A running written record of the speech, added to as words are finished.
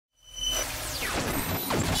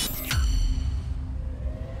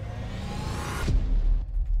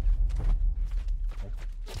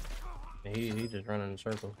He just running in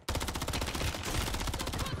circles.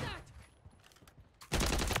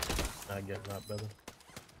 I guess not, brother.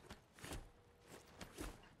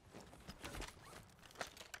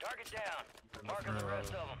 Target down. Marking the rest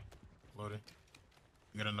of them. Loading.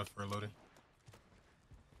 You got enough for a loading?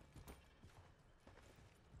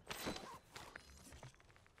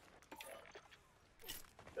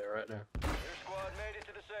 They're right there. Your squad made it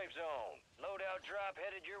to the safe zone. Loadout drop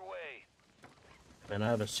headed your way. Man, I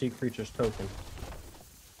have a sea creature's token.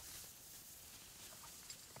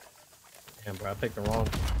 Damn, bro, I picked the wrong.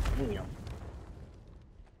 Damn.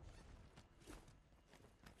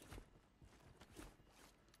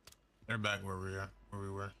 They're back where we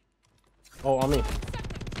were. Oh, on me.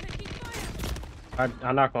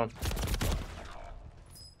 I knock on.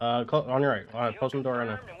 On your right. Close the door right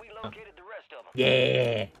now. We located the rest of them.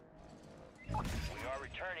 Yeah. We are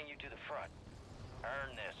returning you to the front.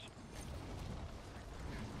 Earn this.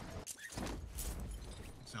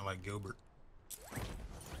 Sound like Gilbert.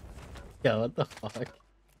 Yeah, what the fuck?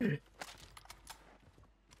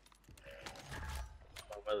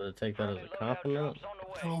 Whether to take that as a compliment?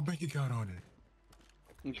 Oh, bank account on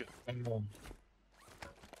it. Okay.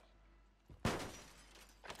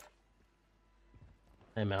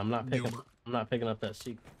 Hey man, I'm not picking up that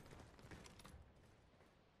secret.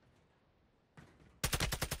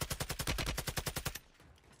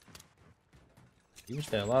 You can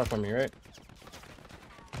stay alive from me, right?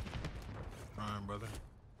 Fine, brother.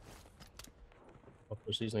 I'll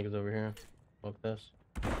push these niggas over here. Smoke this.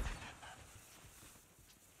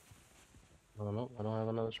 Oh no, I don't have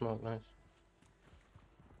another smoke. Nice.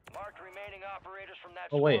 Marked remaining operators from that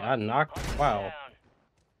Oh wait, squad. I knocked. Hunt them Wow. down.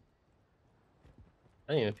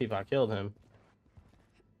 I didn't even peep I killed him.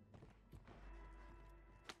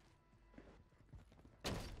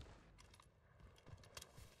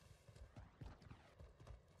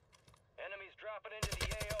 Enemies dropping into the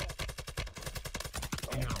AO.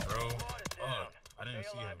 Damn, bro. Squad is down. I didn't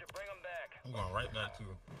Stay see alive him. to bring them back. I'm going right back to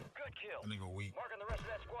Good kill. that nigga weak. Marking the rest of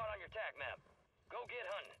that squad on your tac map. Go get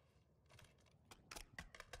hunting.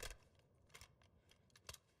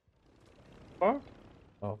 Huh?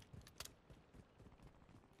 Oh,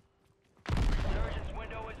 Resurgence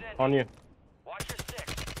window is ending. on you. Watch your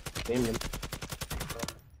six. Damn you. Enemy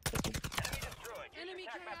destroyed. Use Enemy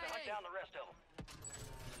your tac map to hunt KIA. down the rest of them.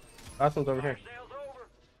 Last one's over here. Sales over.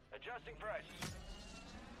 Adjusting prices.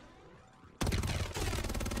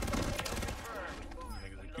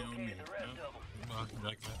 Niggas are killing me. Located the rest of them.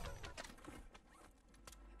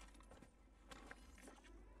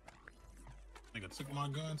 Nigga took my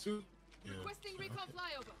gun too? Yeah. Requesting recon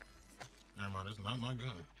flyover. Never mind, it's not my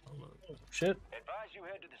gun. Hold up. Shit. Advise you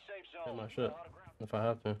head to the safe zone. Hit my shit. If I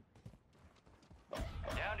have to.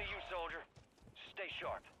 Down to you, soldier. Stay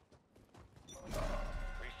sharp.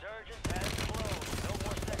 Resurgence has closed. No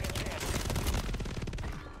more second chances.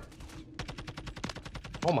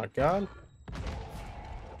 Oh my god.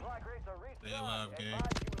 Supply crates are restocked. Stay alive, gang.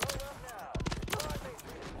 Advise you load up now. Squad mates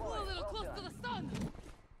Ooh, a redeployed. little Well close done. to the sun.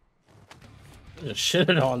 I just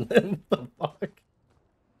shitted on them. What the fuck?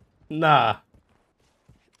 Nah.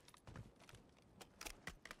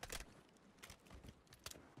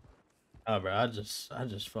 Oh, bro, I just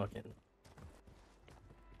fucking.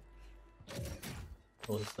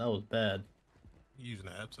 That was bad. You using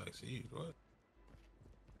the apps like seed, what?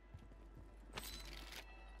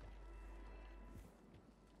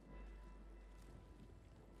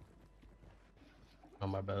 Oh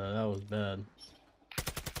my bad, that was bad.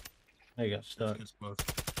 I got stuck. It's close.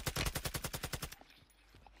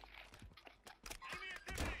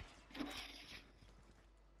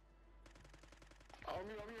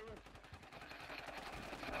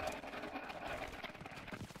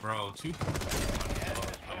 Bro, two.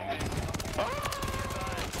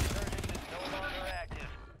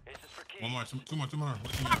 One more, two more.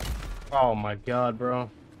 What you got? Oh my god, bro.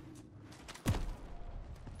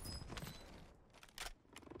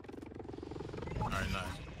 Alright,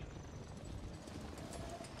 nice.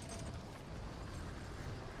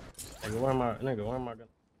 Nigga, where am I going?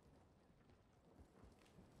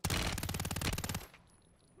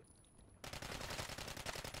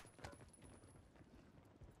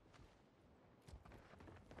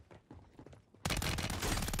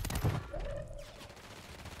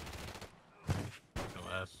 No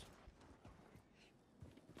ass.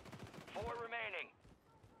 4 remaining.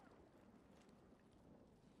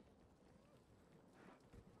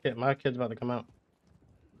 Yeah, my kid's about to come out.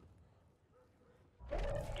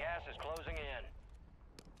 Gas is closing in.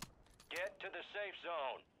 Get to the safe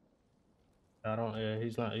zone. I don't. Yeah,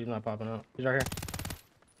 he's not popping out. He's right here.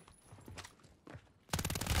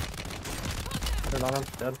 Hit on him.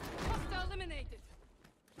 Dead. Hostile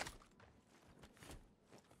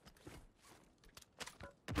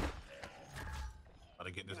About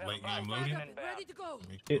to get this You have late a buy game station loaded. inbound. Ready to go. Let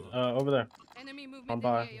me Get, pull up. over there. Enemy movement I'm in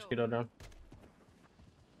by. the AO. Mosquito down.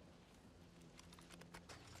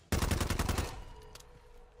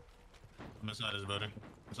 I'm inside this building.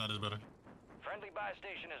 Inside this building. Friendly buy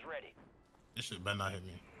station is ready. This shit better not hit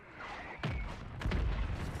me.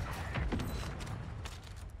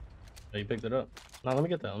 Oh, you picked it up. No, let me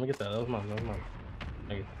get that. Let me get that. That was mine. That was mine.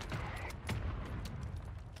 Thank you.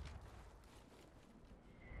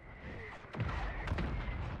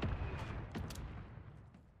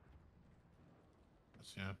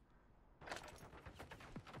 That's him.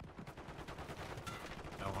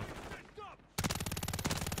 That one.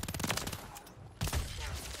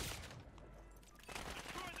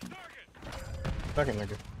 Second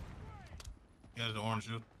nigga. He has the orange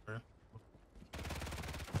shoe. Right?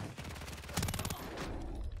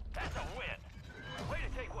 That's a win. Way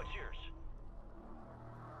to take what's yours.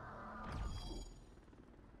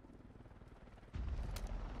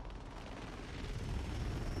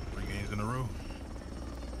 Three games in a row.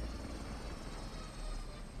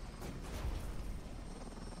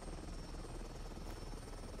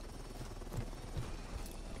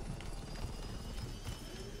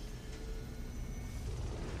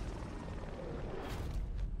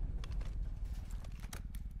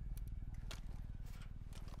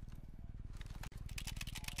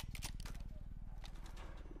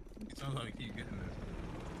 It sounds like we keep getting this.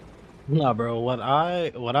 Nah, bro. What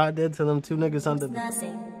I did to them two niggas under the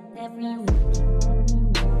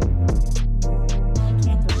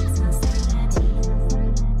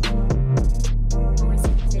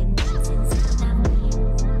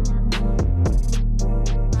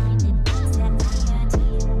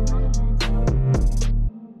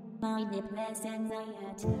My depressed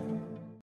anxiety.